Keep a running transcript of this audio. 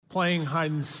Playing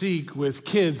hide and seek with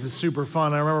kids is super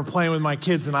fun. I remember playing with my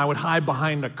kids and I would hide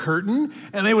behind a curtain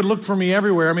and they would look for me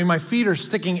everywhere. I mean, my feet are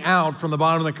sticking out from the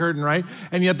bottom of the curtain, right?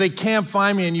 And yet they can't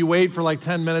find me and you wait for like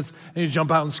 10 minutes and you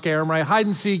jump out and scare them, right? Hide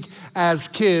and seek as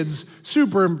kids,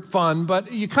 super fun,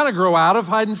 but you kind of grow out of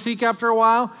hide and seek after a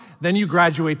while. Then you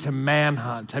graduate to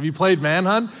manhunt. Have you played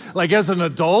manhunt? Like as an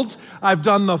adult, I've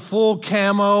done the full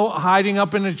camo, hiding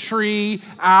up in a tree,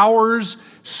 hours,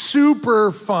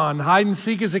 super fun. Hide and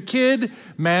seek as a kid,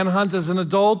 manhunt as an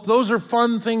adult. Those are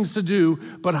fun things to do,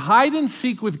 but hide and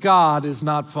seek with God is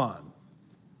not fun.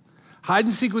 Hide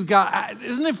and seek with God,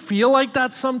 doesn't it feel like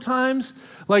that sometimes?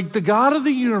 Like the God of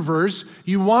the universe,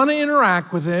 you want to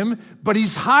interact with him, but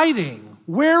he's hiding.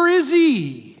 Where is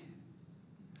he?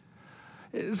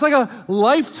 It's like a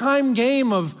lifetime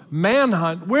game of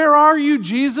manhunt. Where are you,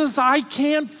 Jesus? I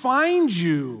can't find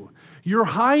you. You're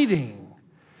hiding.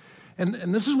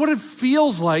 And this is what it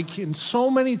feels like in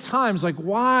so many times. Like,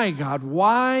 why, God?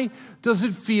 Why does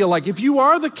it feel like if you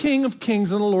are the King of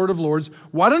Kings and the Lord of Lords,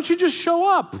 why don't you just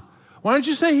show up? Why don't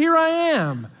you say, here I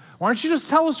am? Why don't you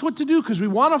just tell us what to do? Because we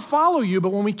want to follow you,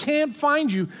 but when we can't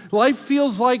find you, life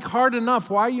feels like hard enough.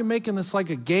 Why are you making this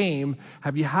like a game?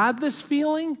 Have you had this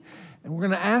feeling? And we're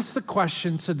going to ask the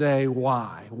question today,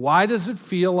 why? Why does it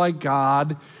feel like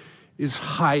God is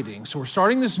hiding? So we're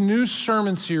starting this new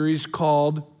sermon series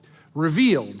called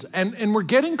Revealed. And we're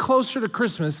getting closer to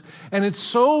Christmas, and it's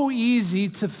so easy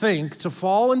to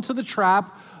fall into the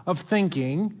trap of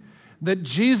thinking that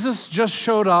Jesus just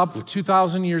showed up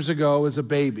 2,000 years ago as a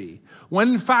baby, when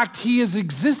in fact he has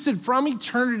existed from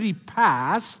eternity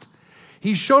past.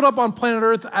 He showed up on planet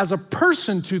Earth as a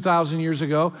person 2,000 years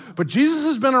ago, but Jesus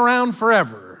has been around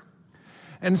forever.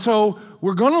 And so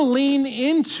we're going to lean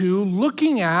into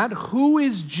looking at who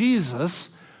is Jesus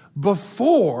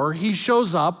before he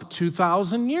shows up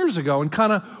 2,000 years ago and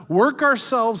kind of work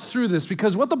ourselves through this,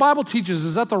 because what the Bible teaches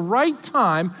is at the right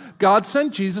time, God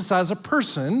sent Jesus as a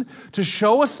person to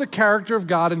show us the character of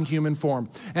God in human form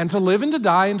and to live and to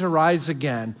die and to rise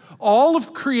again. All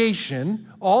of creation,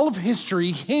 all of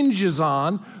history hinges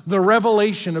on the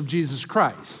revelation of Jesus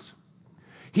Christ.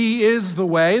 He is the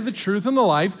way, the truth, and the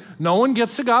life. No one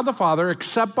gets to God the Father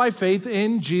except by faith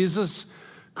in Jesus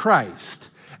Christ.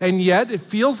 And yet, it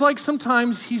feels like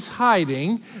sometimes he's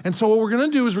hiding. And so what we're going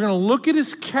to do is we're going to look at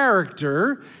his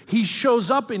character. He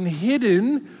shows up in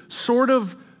hidden, sort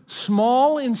of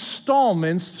small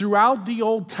installments throughout the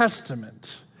Old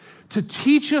Testament to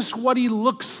teach us what he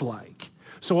looks like.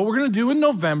 So what we're going to do in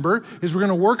November is we're going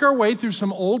to work our way through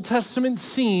some Old Testament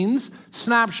scenes,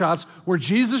 snapshots, where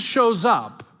Jesus shows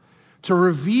up to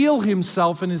reveal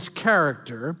himself and his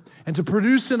character and to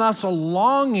produce in us a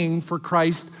longing for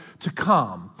Christ to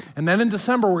come. And then in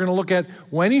December, we're going to look at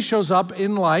when he shows up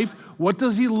in life, what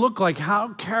does he look like,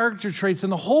 how character traits.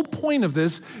 And the whole point of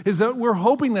this is that we're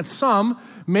hoping that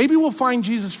maybe we'll find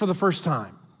Jesus for the first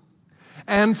time.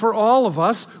 And for all of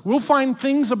us, we'll find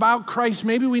things about Christ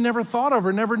maybe we never thought of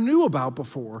or never knew about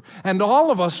before. And all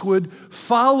of us would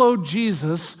follow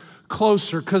Jesus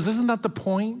closer, because isn't that the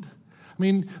point? I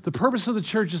mean, the purpose of the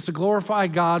church is to glorify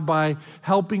God by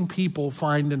helping people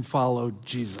find and follow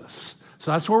Jesus.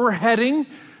 So that's where we're heading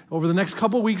over the next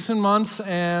couple weeks and months,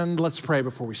 and let's pray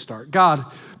before we start. God,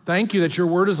 thank you that your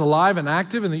word is alive and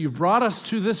active and that you've brought us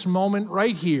to this moment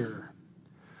right here.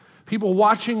 People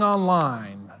watching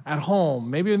online, at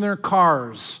home, maybe in their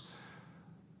cars.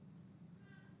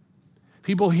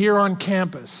 People here on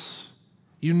campus.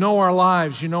 You know our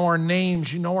lives, you know our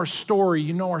names, you know our story,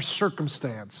 you know our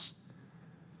circumstance.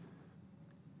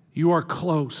 You are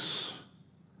close.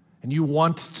 And you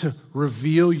want to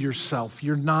reveal yourself.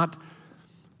 You're not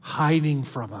hiding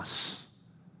from us.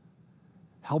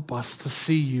 Help us to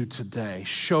see you today.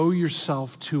 Show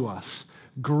yourself to us.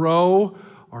 Grow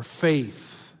our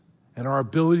faith and our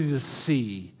ability to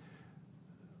see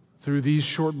through these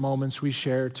short moments we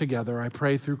share together. I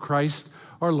pray through Christ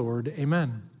our Lord.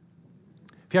 Amen.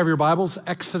 If you have your Bibles,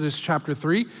 Exodus chapter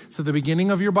 3. It's at the beginning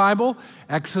of your Bible.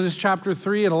 Exodus chapter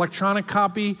 3, an electronic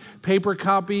copy, paper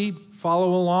copy.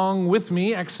 Follow along with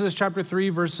me, Exodus chapter 3,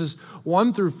 verses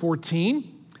 1 through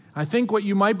 14. I think what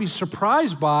you might be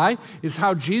surprised by is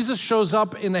how Jesus shows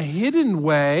up in a hidden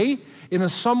way in a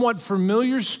somewhat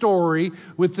familiar story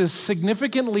with this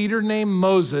significant leader named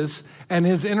Moses and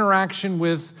his interaction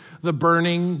with the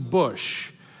burning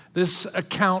bush. This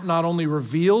account not only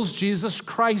reveals Jesus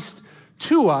Christ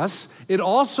to us, it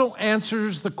also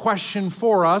answers the question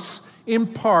for us, in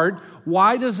part,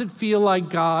 why does it feel like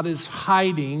God is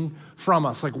hiding from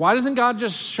us? Like, why doesn't God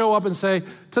just show up and say,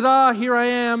 ta-da, here I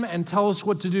am, and tell us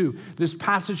what to do? This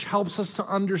passage helps us to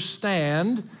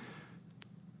understand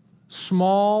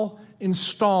small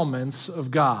installments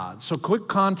of God. So quick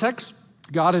context,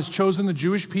 God has chosen the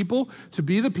Jewish people to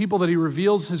be the people that he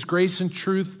reveals his grace and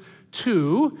truth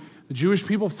to. The Jewish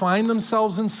people find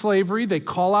themselves in slavery. They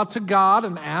call out to God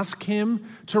and ask him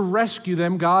to rescue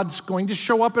them. God's going to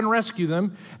show up and rescue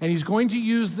them, and he's going to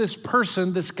use this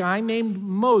person, this guy named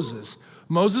Moses.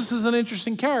 Moses is an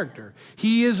interesting character.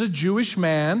 He is a Jewish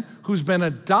man who's been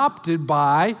adopted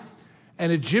by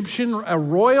a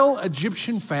royal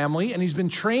Egyptian family, and he's been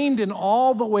trained in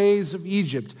all the ways of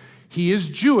Egypt. He is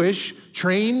Jewish,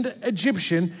 trained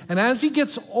Egyptian, and as he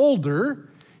gets older,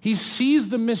 he sees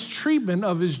the mistreatment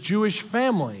of his Jewish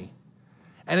family,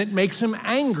 and it makes him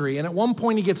angry. And at one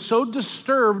point, he gets so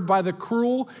disturbed by the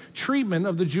cruel treatment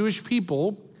of the Jewish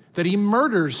people that he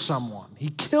murders someone. He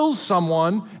kills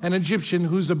someone, an Egyptian,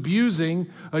 who's abusing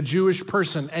a Jewish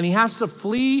person, and he has to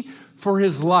flee for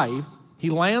his life. He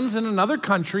lands in another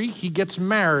country, he gets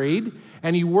married,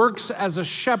 and he works as a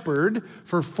shepherd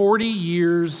for 40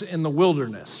 years in the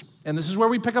wilderness. And this is where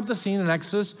we pick up the scene in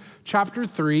Exodus chapter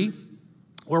 3,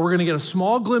 where we're going to get a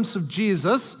small glimpse of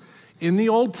Jesus in the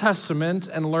Old Testament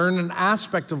and learn an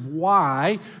aspect of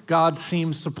why God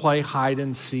seems to play hide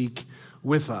and seek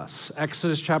with us.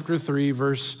 Exodus chapter 3,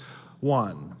 verse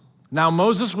 1. Now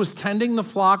Moses was tending the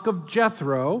flock of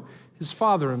Jethro, his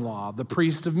father-in-law, the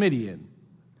priest of Midian.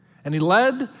 And he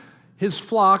led his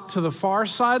flock to the far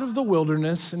side of the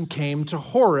wilderness and came to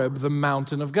Horeb, the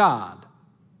mountain of God.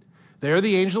 There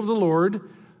the angel of the Lord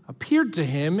appeared to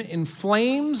him in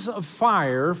flames of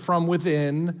fire from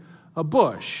within a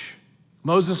bush.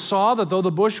 Moses saw that though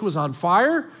the bush was on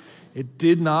fire, it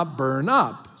did not burn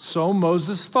up. So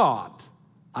Moses thought,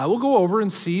 I will go over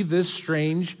and see this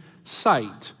strange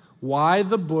sight, why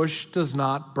the bush does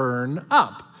not burn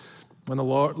up. When the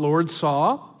Lord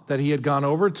saw that he had gone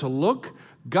over to look,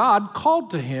 God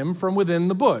called to him from within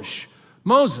the bush,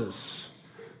 Moses,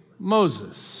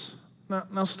 Moses.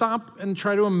 Now stop and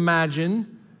try to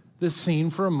imagine this scene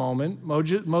for a moment.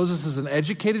 Moses is an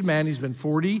educated man. He's been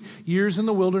 40 years in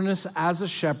the wilderness as a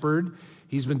shepherd.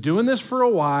 He's been doing this for a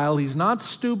while. He's not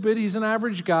stupid. He's an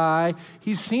average guy.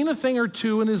 He's seen a thing or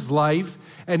two in his life.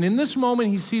 And in this moment,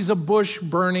 he sees a bush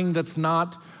burning that's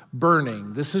not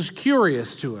burning. This is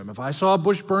curious to him. If I saw a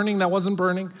bush burning that wasn't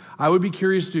burning, I would be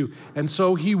curious too. And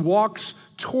so he walks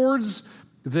towards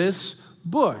this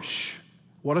bush.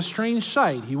 What a strange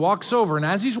sight. He walks over, and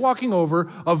as he's walking over,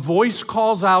 a voice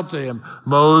calls out to him,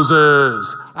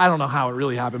 Moses. I don't know how it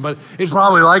really happened, but it's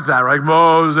probably like that, right?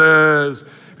 Moses.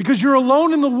 Because you're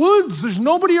alone in the woods. There's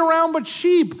nobody around but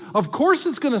sheep. Of course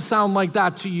it's going to sound like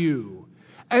that to you.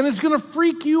 And it's going to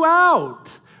freak you out,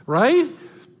 right?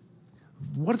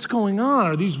 What's going on?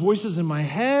 Are these voices in my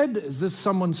head? Is this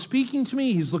someone speaking to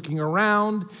me? He's looking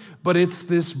around, but it's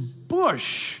this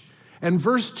bush. And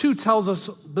verse 2 tells us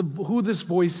who this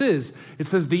voice is. It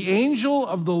says, the angel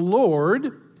of the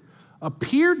Lord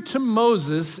appeared to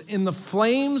Moses in the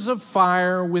flames of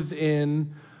fire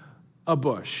within a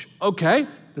bush. Okay,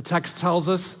 the text tells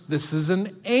us this is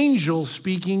an angel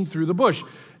speaking through the bush.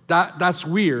 That's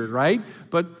weird, right?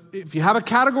 But if you have a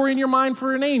category in your mind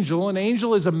for an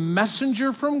angel is a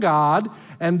messenger from God,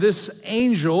 and this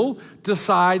angel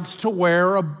decides to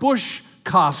wear a bush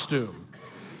costume.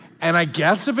 And I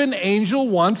guess if an angel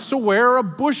wants to wear a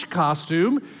bush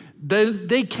costume, then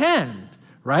they can,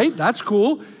 right? That's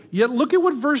cool. Yet look at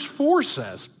what verse 4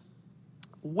 says.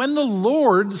 When the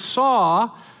Lord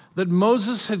saw that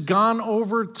Moses had gone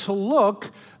over to look,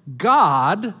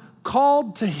 God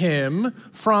called to him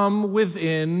from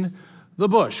within the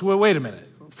bush. Well, wait a minute.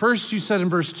 First you said in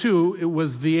verse 2 it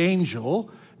was the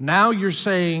angel. Now you're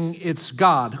saying it's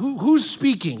God. Who's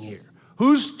speaking here?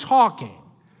 Who's talking?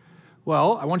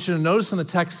 Well, I want you to notice in the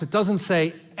text, it doesn't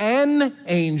say an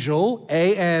angel,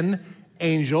 A-N,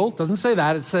 angel. It doesn't say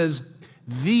that. It says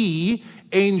the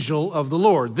angel of the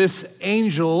Lord. This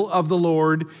angel of the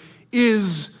Lord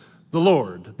is the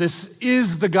Lord. This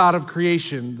is the God of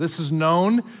creation. This is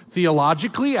known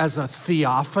theologically as a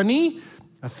theophany.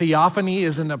 A theophany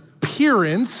is an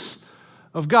appearance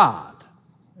of God.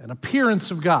 An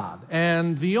appearance of God.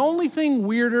 And the only thing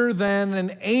weirder than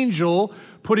an angel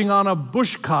putting on a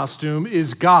bush costume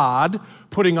is God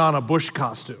putting on a bush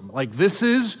costume. Like, this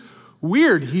is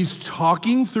weird. He's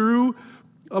talking through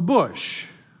a bush.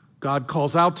 God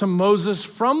calls out to Moses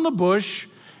from the bush,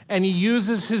 and he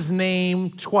uses his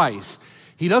name twice.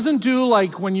 He doesn't do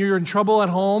like when you're in trouble at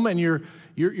home and your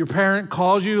parent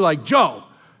calls you like Joe,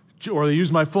 or they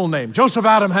use my full name, Joseph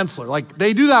Adam Henseler. Like,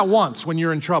 they do that once when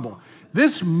you're in trouble.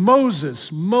 This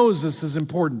Moses is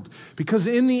important because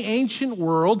in the ancient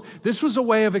world, this was a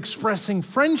way of expressing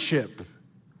friendship,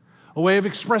 a way of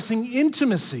expressing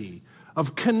intimacy,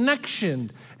 of connection,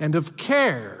 and of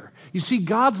care. You see,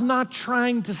 God's not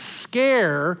trying to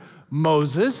scare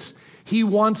Moses. He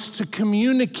wants to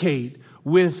communicate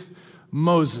with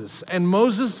Moses. And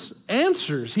Moses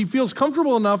answers. He feels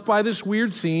comfortable enough by this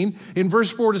weird scene in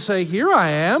verse 4 to say, "Here I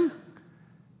am."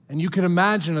 And you can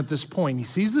imagine at this point, he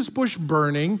sees this bush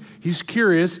burning. He's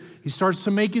curious. He starts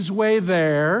to make his way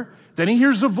there. Then he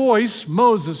hears a voice,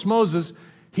 "Moses, Moses,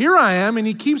 here I am." And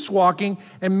he keeps walking.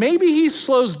 And maybe he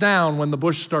slows down when the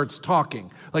bush starts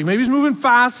talking. Like maybe he's moving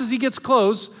fast as he gets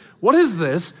close. What is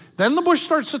this? Then the bush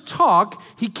starts to talk.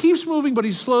 He keeps moving, but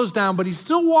he slows down, but he's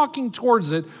still walking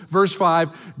towards it. Verse 5,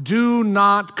 "Do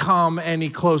not come any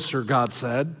closer," God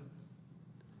said.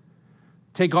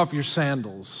 "Take off your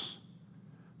sandals,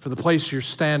 for the place you're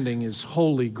standing is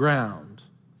holy ground."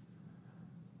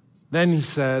 Then he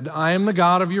said, "I am the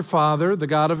God of your father, the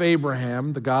God of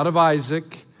Abraham, the God of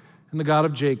Isaac, and the God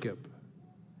of Jacob."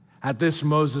 At this,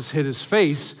 Moses hid his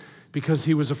face because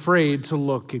he was afraid to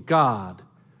look at God.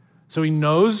 So he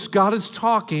knows God is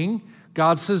talking.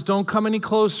 God says, "Don't come any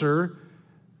closer."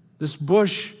 This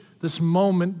bush, this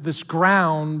moment, this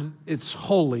ground, it's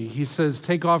holy. He says,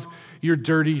 "Take off your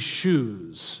dirty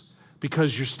shoes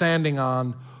because you're standing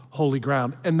on holy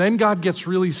ground." And then God gets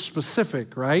really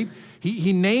specific, right?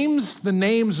 He names the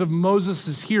names of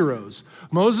Moses' heroes.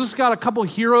 Moses got a couple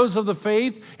heroes of the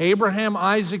faith, Abraham,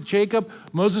 Isaac, Jacob.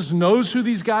 Moses knows who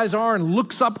these guys are and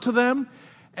looks up to them.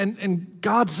 And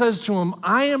God says to him,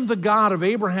 "I am the God of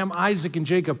Abraham, Isaac, and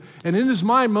Jacob." And in his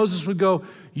mind, Moses would go,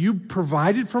 "You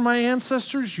provided for my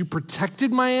ancestors. You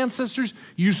protected my ancestors.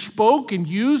 You spoke and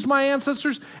used my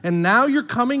ancestors. And now you're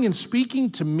coming and speaking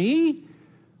to me?"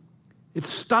 It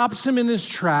stops him in his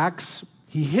tracks.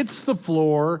 He hits the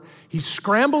floor. He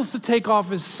scrambles to take off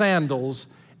his sandals,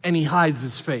 and he hides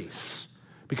his face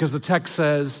because the text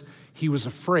says he was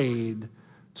afraid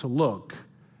to look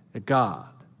at God.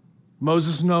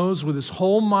 Moses knows with his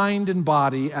whole mind and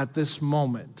body at this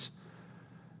moment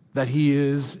that he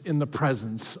is in the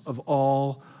presence of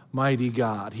Almighty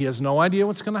God. He has no idea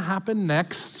what's going to happen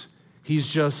next. He's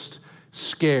just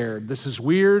scared. This is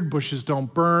weird. Bushes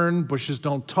don't burn. Bushes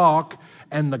don't talk.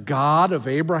 And the God of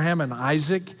Abraham and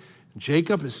Isaac and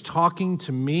Jacob is talking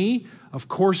to me. Of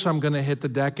course I'm going to hit the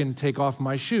deck and take off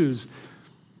my shoes.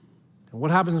 And what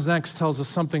happens next tells us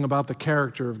something about the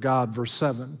character of God. Verse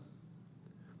 7.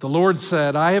 The Lord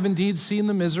said, "I have indeed seen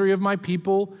the misery of my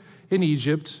people in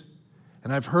Egypt,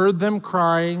 and I've heard them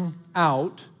crying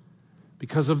out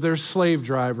because of their slave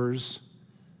drivers,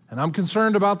 and I'm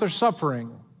concerned about their suffering."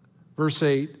 Verse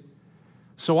 8,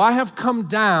 "So I have come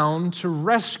down to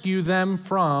rescue them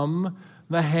from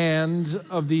the hand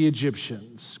of the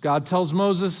Egyptians." God tells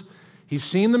Moses he's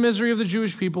seen the misery of the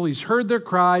Jewish people, he's heard their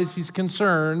cries, he's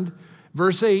concerned.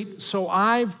 Verse 8, "So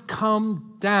I've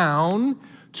come down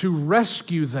to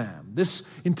rescue them." This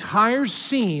entire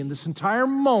scene, this entire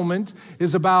moment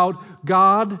is about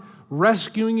God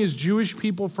rescuing his Jewish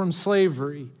people from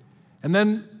slavery. And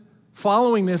then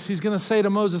following this, he's going to say to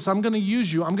Moses, "I'm going to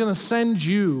use you. I'm going to send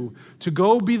you to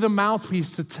go be the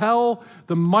mouthpiece to tell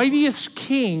the mightiest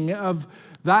king of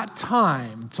that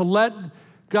time to let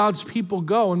God's people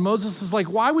go." And Moses is like,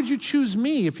 "Why would you choose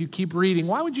me?" If you keep reading,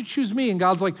 "Why would you choose me?" And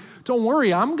God's like, "Don't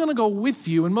worry, I'm going to go with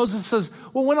you." And Moses says,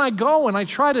 "Well, when I go and I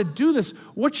try to do this,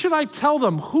 what should I tell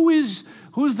them? Who is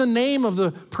the name of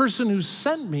the person who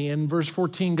sent me?" In verse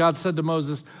 14, God said to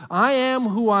Moses, "I am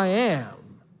who I am.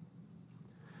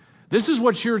 This is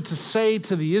what you're to say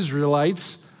to the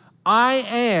Israelites. I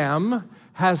am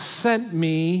has sent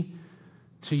me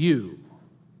to you."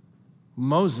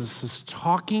 Moses is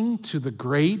talking to the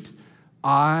great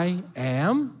I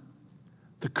am,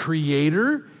 the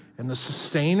creator and the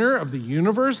sustainer of the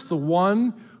universe, the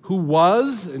one who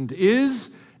was and is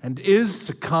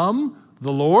to come,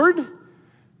 the Lord.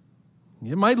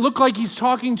 It might look like he's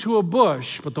talking to a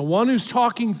bush, but the one who's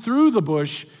talking through the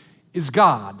bush is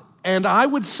God. And I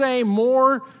would say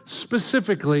more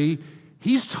specifically,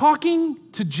 he's talking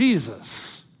to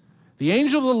Jesus. The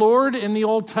angel of the Lord in the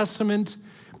Old Testament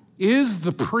is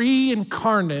the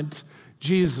pre-incarnate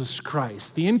Jesus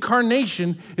Christ. The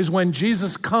incarnation is when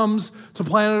Jesus comes to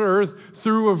planet Earth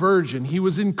through a virgin. He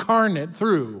was incarnate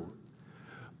through.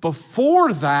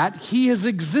 Before that, he has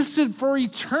existed for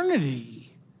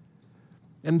eternity.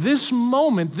 And this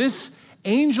moment, this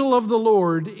angel of the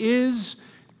Lord is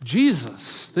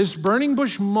Jesus. This burning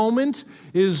bush moment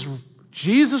is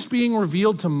Jesus being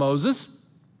revealed to Moses.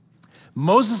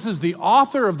 Moses is the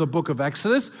author of the book of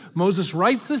Exodus. Moses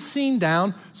writes this scene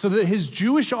down so that his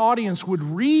Jewish audience would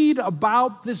read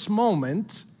about this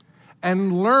moment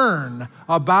and learn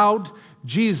about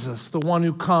Jesus, the one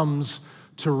who comes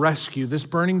to rescue. This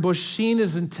burning bush scene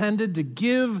is intended to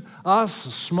give us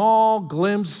a small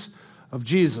glimpse of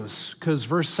Jesus, because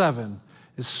verse 7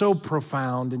 is so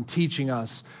profound in teaching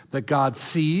us that God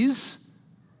sees,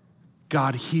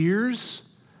 God hears,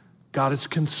 God is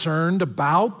concerned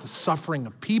about the suffering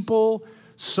of people.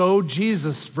 So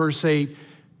Jesus, verse 8,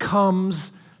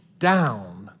 comes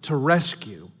down to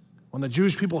rescue. When the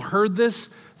Jewish people heard this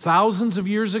thousands of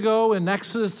years ago in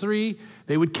Exodus 3,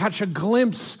 they would catch a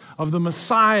glimpse of the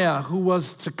Messiah who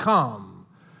was to come,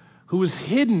 who was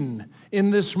hidden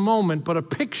in this moment, but a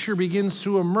picture begins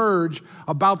to emerge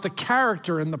about the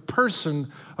character and the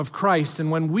person of Christ. And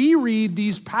when we read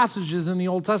these passages in the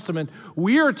Old Testament,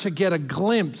 we are to get a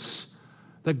glimpse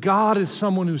that God is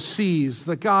someone who sees,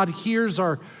 that God hears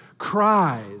our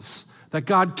cries, that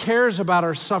God cares about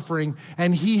our suffering,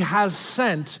 and he has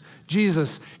sent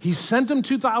Jesus. He sent him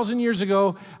 2,000 years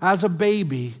ago as a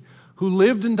baby who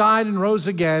lived and died and rose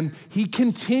again. He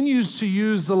continues to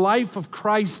use the life of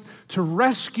Christ to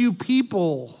rescue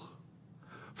people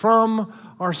from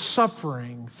our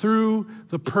suffering through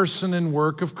the person and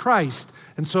work of Christ.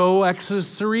 And so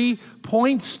Exodus 3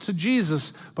 points to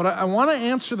Jesus. But I want to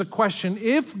answer the question,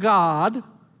 if God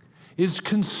is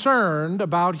concerned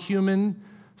about human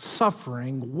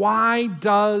suffering, why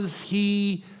does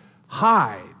he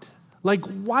hide? Like,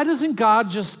 why doesn't God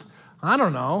just, I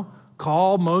don't know,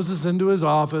 call Moses into his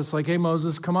office, like, hey,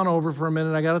 Moses, come on over for a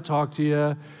minute. I got to talk to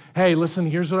you. Hey, listen,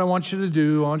 here's what I want you to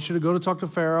do. I want you to go to talk to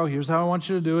Pharaoh. Here's how I want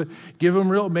you to do it. Give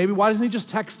him maybe why doesn't he just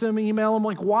text him, email him?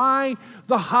 Like, why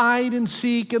the hide and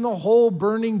seek and the whole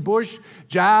burning bush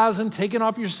jazz and taking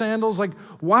off your sandals? Like,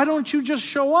 why don't you just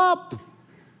show up?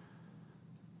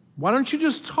 Why don't you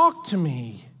just talk to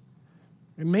me?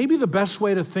 And maybe the best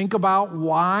way to think about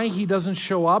why he doesn't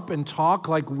show up and talk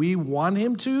like we want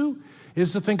him to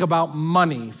is to think about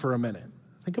money for a minute.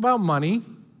 Think about money.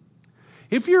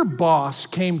 If your boss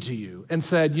came to you and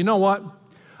said, you know what,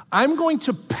 I'm going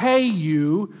to pay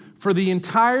you for the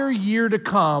entire year to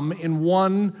come in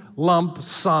one lump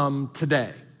sum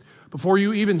today. Before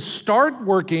you even start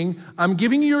working, I'm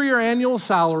giving you your annual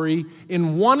salary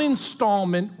in one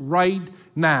installment right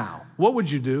now. What would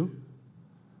you do?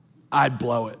 I'd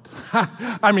blow it.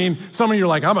 I mean, some of you are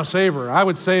like, I'm a saver. I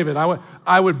would save it.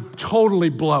 I would totally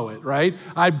blow it, right?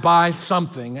 I'd buy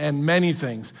something and many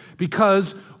things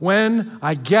because when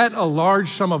I get a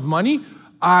large sum of money,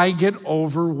 I get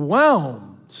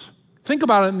overwhelmed. Think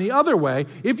about it in the other way.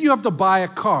 If you have to buy a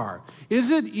car, is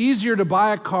it easier to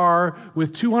buy a car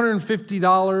with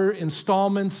 $250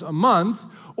 installments a month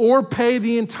or pay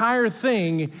the entire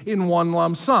thing in one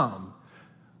lump sum?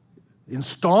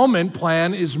 Installment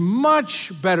plan is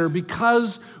much better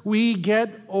because we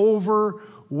get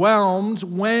overwhelmed.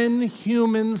 When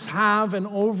humans have an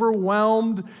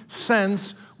overwhelmed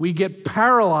sense, we get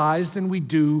paralyzed and we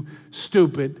do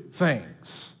stupid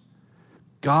things.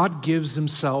 God gives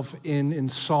himself in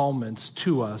installments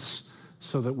to us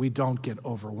so that we don't get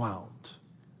overwhelmed.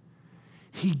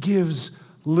 He gives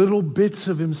little bits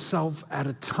of himself at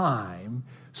a time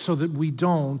so that we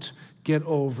don't get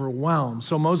overwhelmed.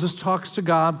 So Moses talks to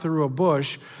God through a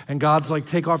bush, and God's like,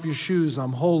 take off your shoes,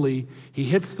 I'm holy. He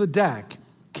hits the deck.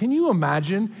 Can you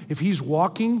imagine if he's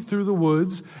walking through the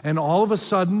woods and all of a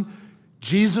sudden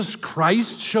Jesus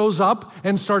Christ shows up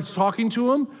and starts talking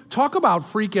to him? Talk about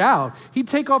freak out. He'd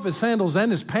take off his sandals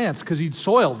and his pants because he'd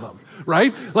soil them,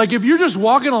 right? Like if you're just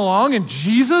walking along and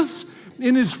Jesus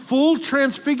in his full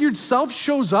transfigured self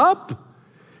shows up,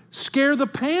 scare the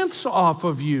pants off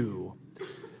of you.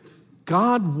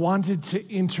 God wanted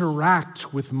to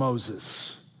interact with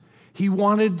Moses. He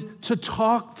wanted to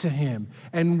talk to him.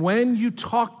 And when you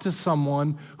talk to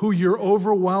someone who you're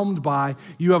overwhelmed by,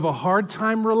 you have a hard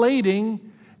time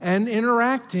relating and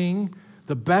interacting.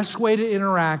 The best way to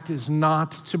interact is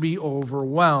not to be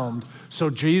overwhelmed. So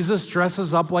Jesus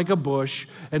dresses up like a bush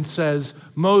and says,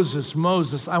 Moses,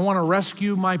 Moses, I want to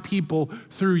rescue my people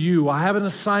through you. I have an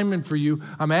assignment for you.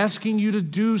 I'm asking you to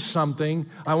do something.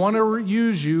 I want to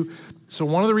use you. So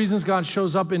one of the reasons God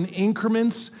shows up in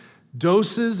increments,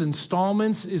 doses,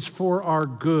 installments is for our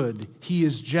good. He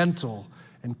is gentle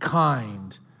and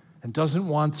kind and doesn't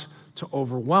want to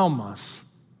overwhelm us.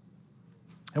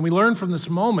 And we learn from this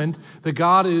moment that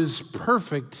God is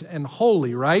perfect and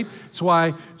holy, right? That's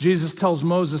why Jesus tells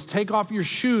Moses, take off your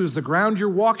shoes. The ground you're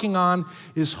walking on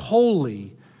is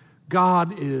holy.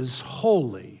 God is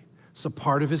holy. It's a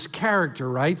part of his character,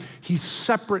 right? He's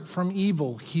separate from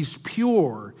evil. He's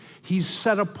pure. He's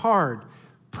set apart,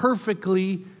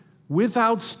 perfectly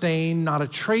without stain, not a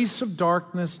trace of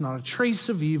darkness, not a trace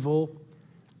of evil.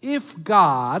 If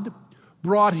God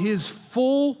brought his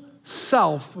full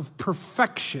self of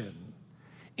perfection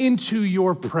into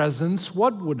your presence,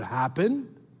 what would happen?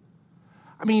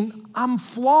 I mean, I'm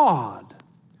flawed.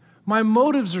 My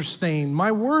motives are stained.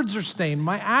 My words are stained.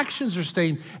 My actions are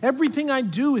stained. Everything I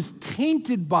do is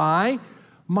tainted by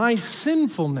my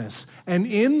sinfulness. And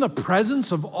in the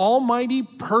presence of Almighty,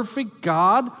 perfect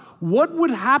God, what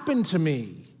would happen to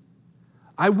me?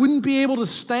 I wouldn't be able to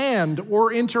stand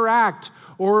or interact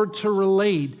or to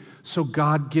relate. So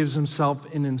God gives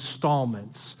himself in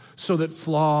installments so that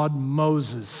flawed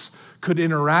Moses could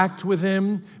interact with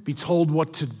him, be told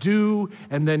what to do,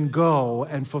 and then go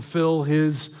and fulfill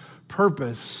his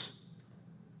purpose.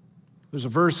 There's a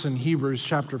verse in Hebrews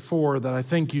chapter 4 that I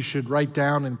think you should write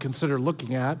down and consider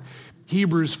looking at.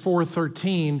 Hebrews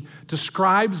 4:13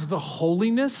 describes the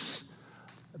holiness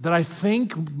that I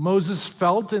think Moses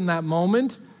felt in that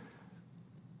moment.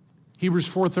 Hebrews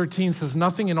 4:13 says,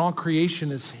 nothing in all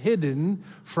creation is hidden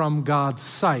from God's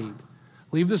sight.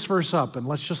 Leave this verse up and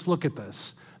let's just look at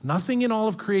this. Nothing in all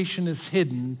of creation is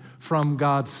hidden from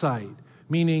God's sight,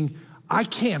 meaning I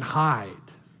can't hide.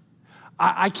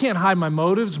 I can't hide my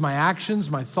motives, my actions,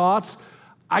 my thoughts.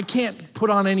 I can't put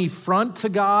on any front to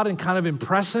God and kind of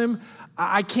impress him.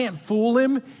 I can't fool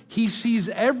him. He sees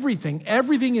everything.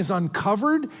 Everything is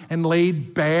uncovered and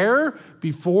laid bare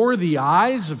before the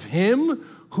eyes of him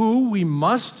who we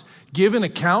must give an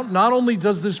account. Not only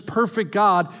does this perfect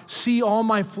God see all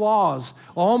my flaws,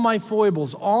 all my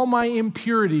foibles, all my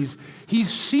impurities, he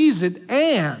sees it,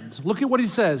 and look at what he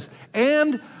says,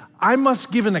 and I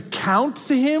must give an account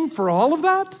to him for all of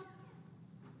that?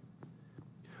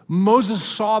 Moses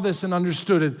saw this and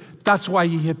understood it. That's why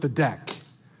he hit the deck.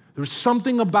 There was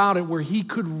something about it where he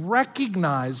could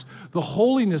recognize the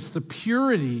holiness, the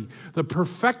purity, the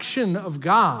perfection of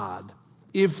God.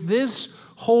 If this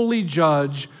holy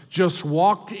judge just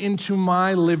walked into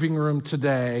my living room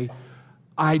today,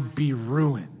 I'd be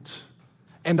ruined.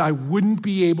 And I wouldn't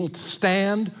be able to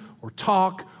stand or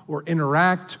talk or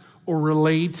interact or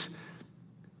relate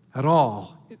at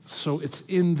all. So it's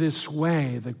in this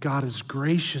way that God is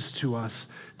gracious to us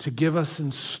to give us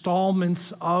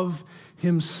installments of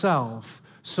himself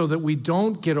so that we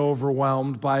don't get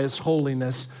overwhelmed by his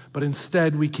holiness, but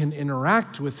instead we can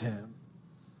interact with him.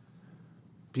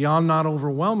 Beyond not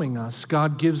overwhelming us,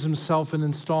 God gives himself in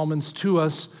installments to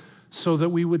us so that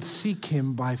we would seek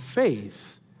him by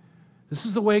faith. This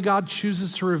is the way God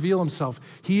chooses to reveal himself.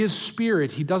 He is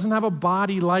spirit. He doesn't have a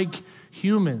body like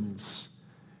humans.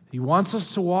 He wants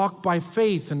us to walk by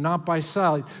faith and not by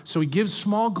sight. So he gives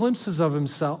small glimpses of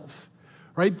himself,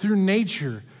 right? Through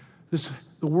nature.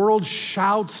 The world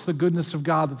shouts the goodness of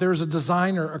God, that there is a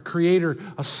designer, a creator,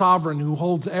 a sovereign who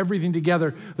holds everything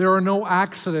together. There are no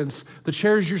accidents. The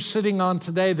chairs you're sitting on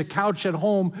today, the couch at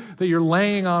home that you're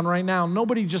laying on right now,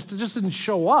 nobody just didn't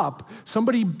show up.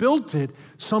 Somebody built it.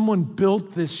 Someone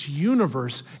built this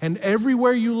universe. And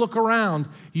everywhere you look around,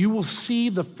 you will see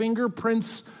the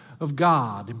fingerprints of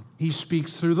God. He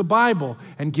speaks through the Bible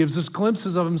and gives us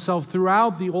glimpses of himself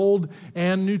throughout the Old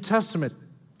and New Testament.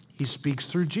 He speaks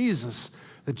through Jesus.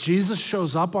 That Jesus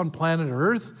shows up on planet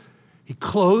Earth. He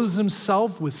clothes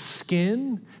himself with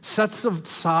skin, sets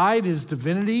aside his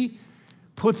divinity,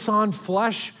 puts on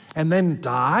flesh, and then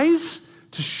dies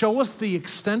to show us the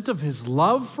extent of his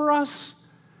love for us.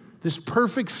 This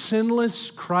perfect,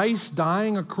 sinless Christ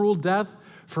dying a cruel death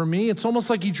for me. It's almost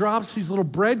like he drops these little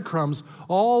breadcrumbs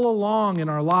all along in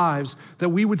our lives that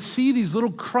we would see these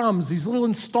little crumbs, these little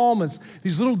installments,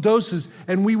 these little doses,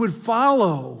 and we would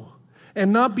follow.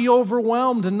 And not be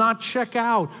overwhelmed and not check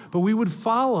out, but we would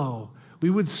follow. We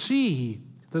would see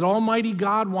that Almighty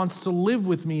God wants to live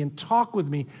with me and talk with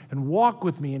me and walk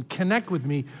with me and connect with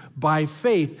me by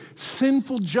faith.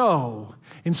 Sinful Joe,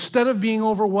 instead of being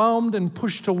overwhelmed and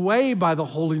pushed away by the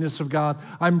holiness of God,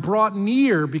 I'm brought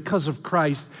near because of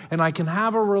Christ, and I can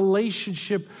have a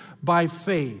relationship by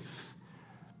faith.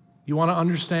 You want to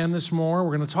understand this more?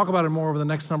 We're going to talk about it more over the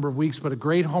next number of weeks, but a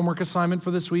great homework assignment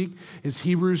for this week is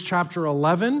Hebrews chapter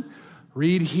 11.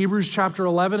 Read Hebrews chapter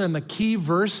 11, and the key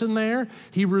verse in there,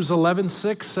 Hebrews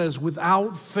 11:6 says,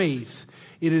 without faith,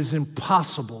 it is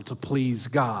impossible to please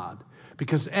God,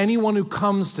 because anyone who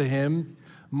comes to him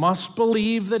must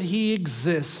believe that he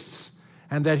exists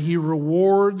and that he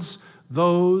rewards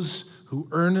those who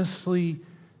earnestly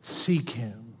seek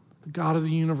him. The God of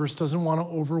the universe doesn't want to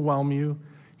overwhelm you.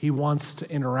 He wants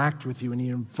to interact with you, and he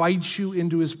invites you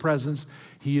into his presence.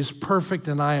 He is perfect,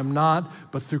 and I am not,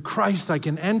 but through Christ I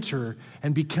can enter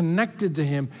and be connected to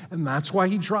him, and that's why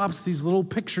he drops these little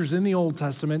pictures in the Old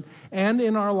Testament and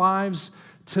in our lives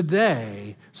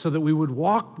today so that we would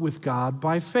walk with God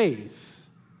by faith.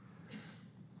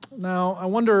 Now, I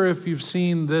wonder if you've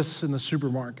seen this in the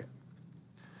supermarket.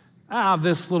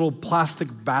 this little plastic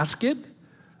basket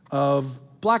of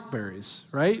blackberries,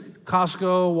 right?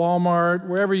 Costco, Walmart,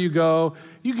 wherever you go,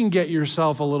 you can get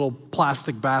yourself a little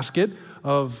plastic basket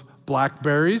of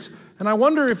blackberries. And I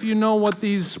wonder if you know what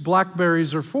these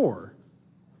blackberries are for,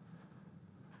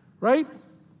 right?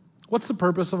 What's the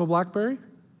purpose of a blackberry?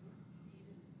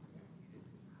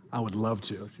 I would love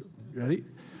to. Ready?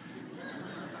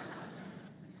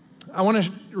 I want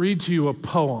to read to you a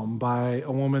poem by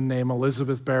a woman named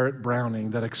Elizabeth Barrett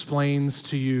Browning that explains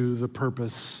to you the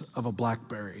purpose of a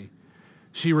blackberry.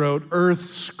 She wrote,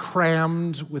 "Earth's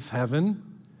crammed with heaven,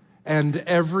 and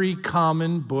every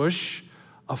common bush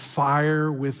afire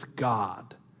with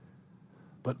God.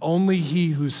 But only he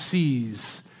who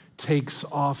sees takes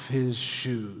off his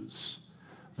shoes.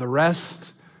 The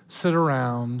rest sit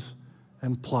around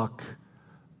and pluck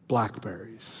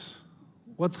blackberries."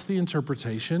 What's the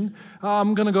interpretation?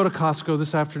 I'm going to go to Costco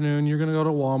this afternoon. You're going to go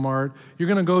to Walmart. You're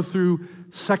going to go through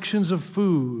sections of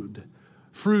food,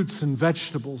 fruits and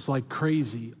vegetables like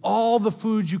crazy. All the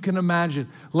food you can imagine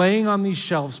laying on these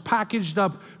shelves, packaged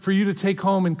up for you to take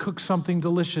home and cook something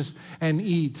delicious and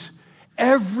eat.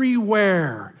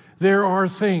 Everywhere there are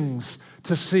things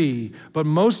to see, but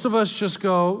most of us just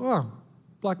go, oh,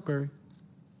 blackberry.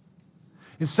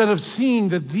 Instead of seeing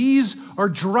that these are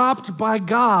dropped by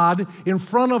God in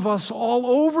front of us all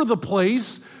over the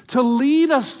place to lead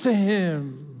us to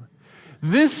Him.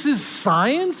 This is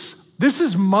science. This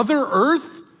is Mother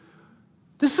Earth.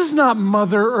 This is not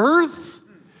Mother Earth.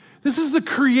 This is the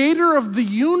creator of the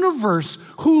universe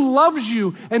who loves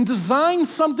you and designed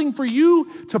something for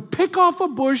you to pick off a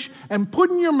bush and put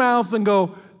in your mouth and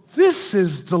go, this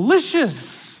is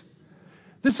delicious.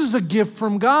 This is a gift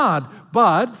from God.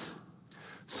 But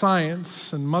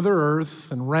science and Mother Earth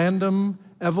and random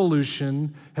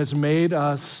evolution has made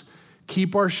us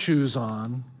keep our shoes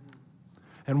on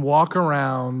and walk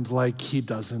around like He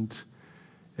doesn't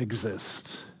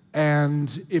exist.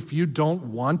 And if you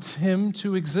don't want Him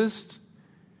to exist,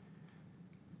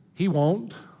 He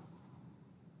won't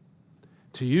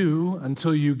to you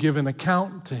until you give an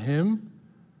account to Him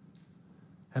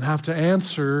and have to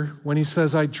answer when He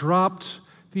says, I dropped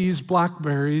these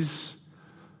blackberries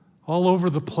all over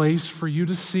the place for you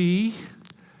to see,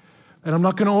 and I'm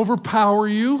not going to overpower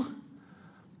you.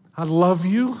 I love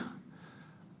you.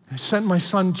 I sent my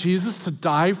son Jesus to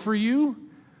die for you.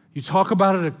 You talk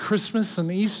about it at Christmas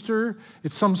and Easter.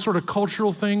 It's some sort of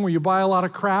cultural thing where you buy a lot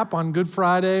of crap on Good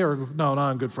Friday, or no, not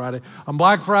on Good Friday, on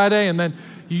Black Friday, and then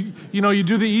you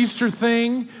do the Easter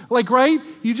thing. Like, right?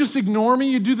 You just ignore me.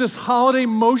 You do this holiday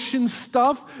motion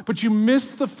stuff, but you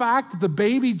miss the fact that the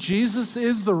baby Jesus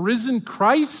is the risen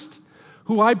Christ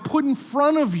who I put in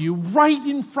front of you, right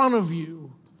in front of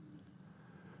you,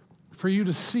 for you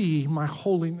to see my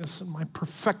holiness and my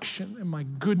perfection and my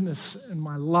goodness and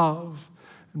my love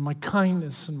and my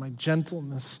kindness and my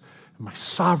gentleness and my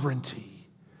sovereignty.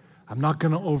 I'm not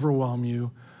going to overwhelm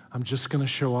you. I'm just going to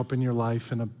show up in your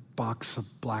life in a box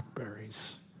of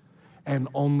blackberries. And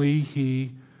only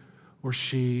he or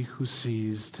she who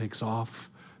sees takes off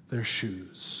their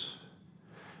shoes.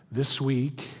 This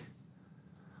week,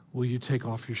 will you take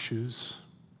off your shoes?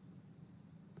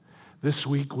 This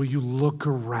week, will you look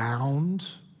around,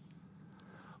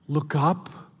 look up,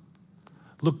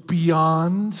 look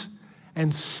beyond,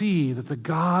 and see that the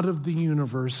God of the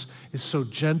universe is so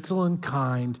gentle and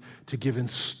kind to give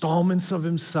installments of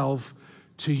Himself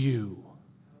to you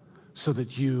so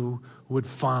that you would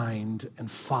find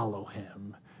and follow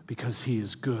Him, because He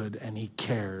is good and He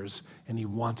cares and He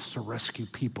wants to rescue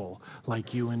people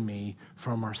like you and me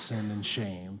from our sin and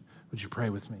shame. Would you pray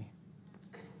with me?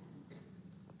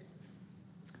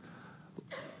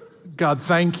 God,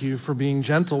 thank you for being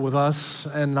gentle with us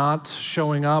and not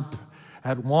showing up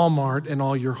at Walmart in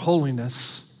all your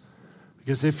holiness,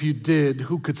 because if you did,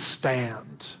 who could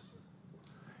stand?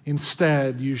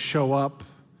 Instead, you show up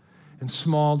in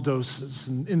small doses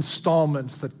and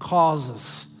installments that cause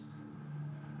us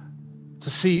to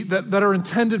see, that are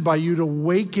intended by you to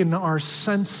waken our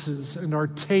senses and our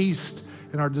taste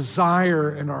and our desire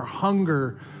and our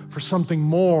hunger for something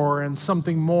more, and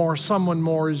something more, someone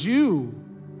more is you.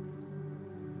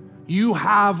 You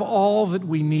have all that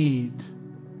we need.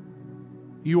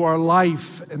 You are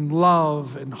life and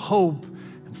love and hope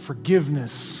and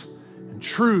forgiveness and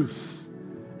truth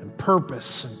and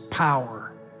purpose and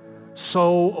power.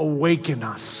 So awaken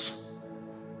us,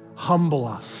 humble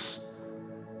us.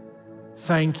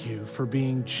 Thank you for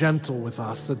being gentle with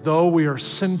us, that though we are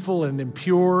sinful and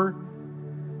impure,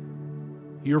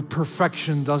 your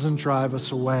perfection doesn't drive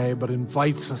us away, but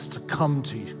invites us to come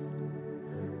to you,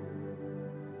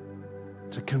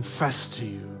 to confess to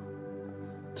you,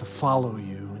 to follow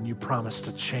you, and you promise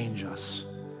to change us.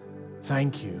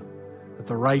 Thank you that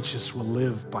the righteous will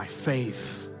live by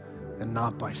faith and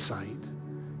not by sight.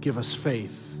 Give us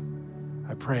faith.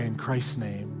 I pray in Christ's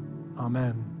name.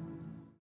 Amen.